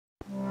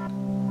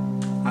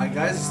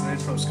Hi guys, it's Nate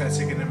from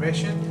SkyTech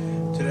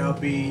Innovation. Today I'll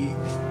be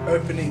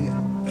opening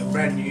a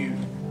brand new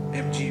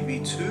MG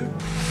V2.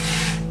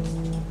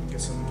 Get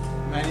some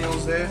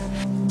manuals there.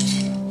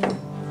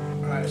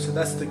 Alright, so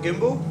that's the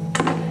gimbal,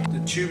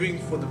 the tubing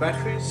for the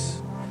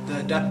batteries,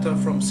 the adapter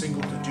from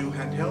single to dual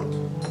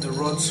handheld, the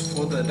rods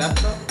for the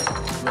adapter,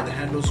 where the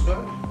handles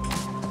go,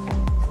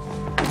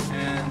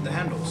 and the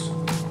handles.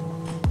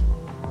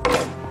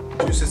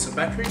 2 sets of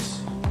batteries,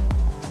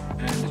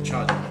 and the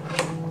charger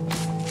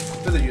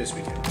with a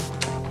USB cable.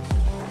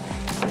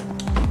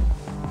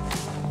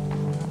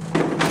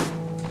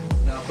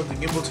 Now I'll put the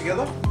gimbal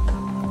together.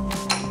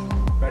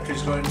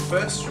 Batteries go in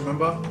first,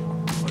 remember,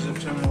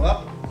 positive terminal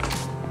up,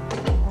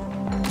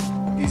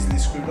 easily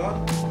screwed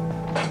on.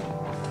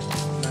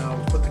 Now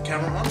we'll put the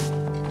camera on.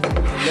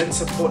 The lens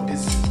support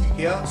is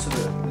here, so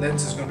the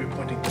lens is going to be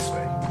pointing this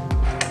way.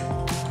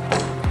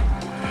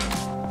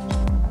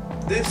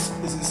 This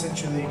is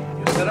essentially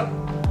your setup,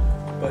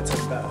 but it's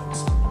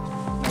unbalanced.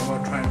 Now I'm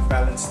going to try and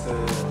balance the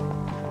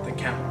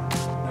camera.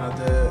 Now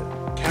the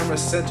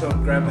camera's center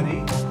of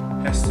gravity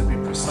has to be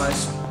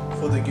precise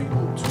for the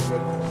gimbal to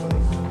work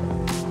properly.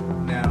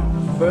 Now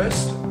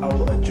first I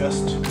will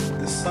adjust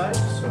this side,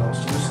 so I'll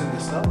loosen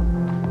this up.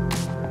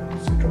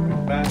 So drop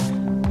it back.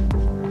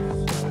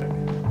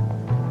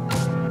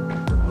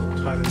 So I'll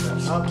tighten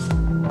that up.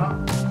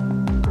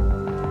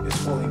 It's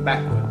falling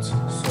backwards,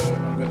 so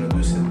I'm going to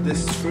loosen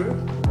this screw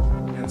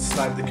and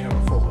slide the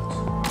camera forward.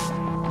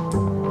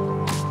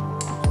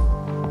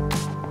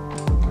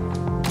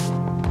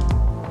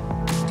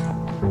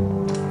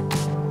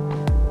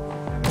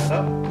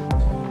 Up.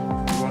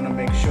 You want to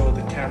make sure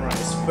the camera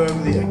is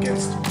firmly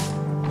against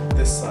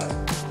this side.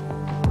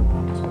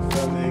 So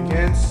firmly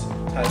against,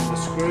 tighten the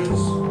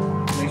screws,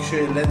 make sure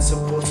your lens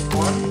support's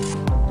on,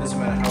 doesn't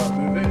matter how I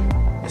move it,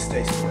 it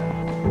stays flat.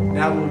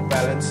 Now we'll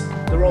balance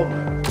the roll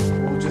motor.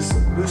 We'll just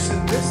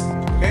loosen this,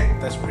 okay,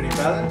 that's pretty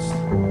balanced.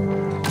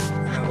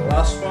 Now the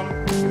last one,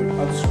 you would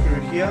unscrew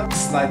it here,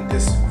 slide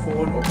this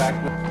forward or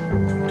backward,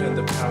 turn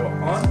the power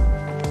on,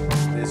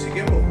 there's your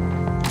gimbal,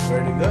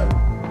 ready to go.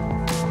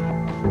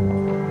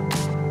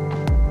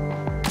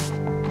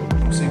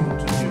 Single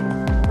to dual.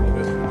 We'll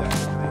go through that.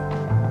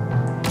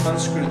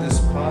 Unscrew this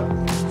part,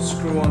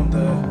 screw on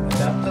the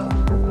adapter.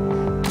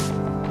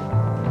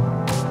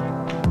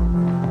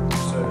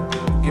 So the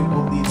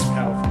gimbal needs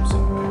power from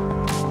somewhere.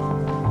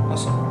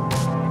 Awesome.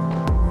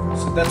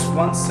 So that's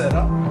one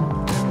setup.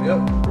 There we go.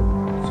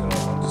 So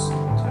I'll just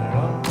turn it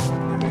on.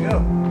 There we go.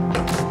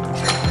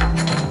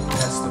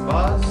 That's the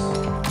bars.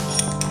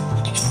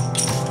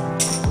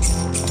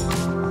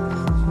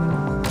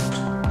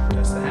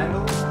 That's the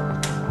handle.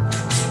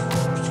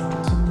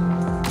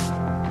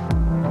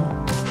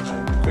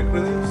 Quick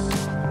release.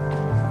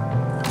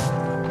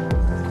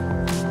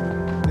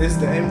 This is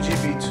the MG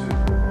V2.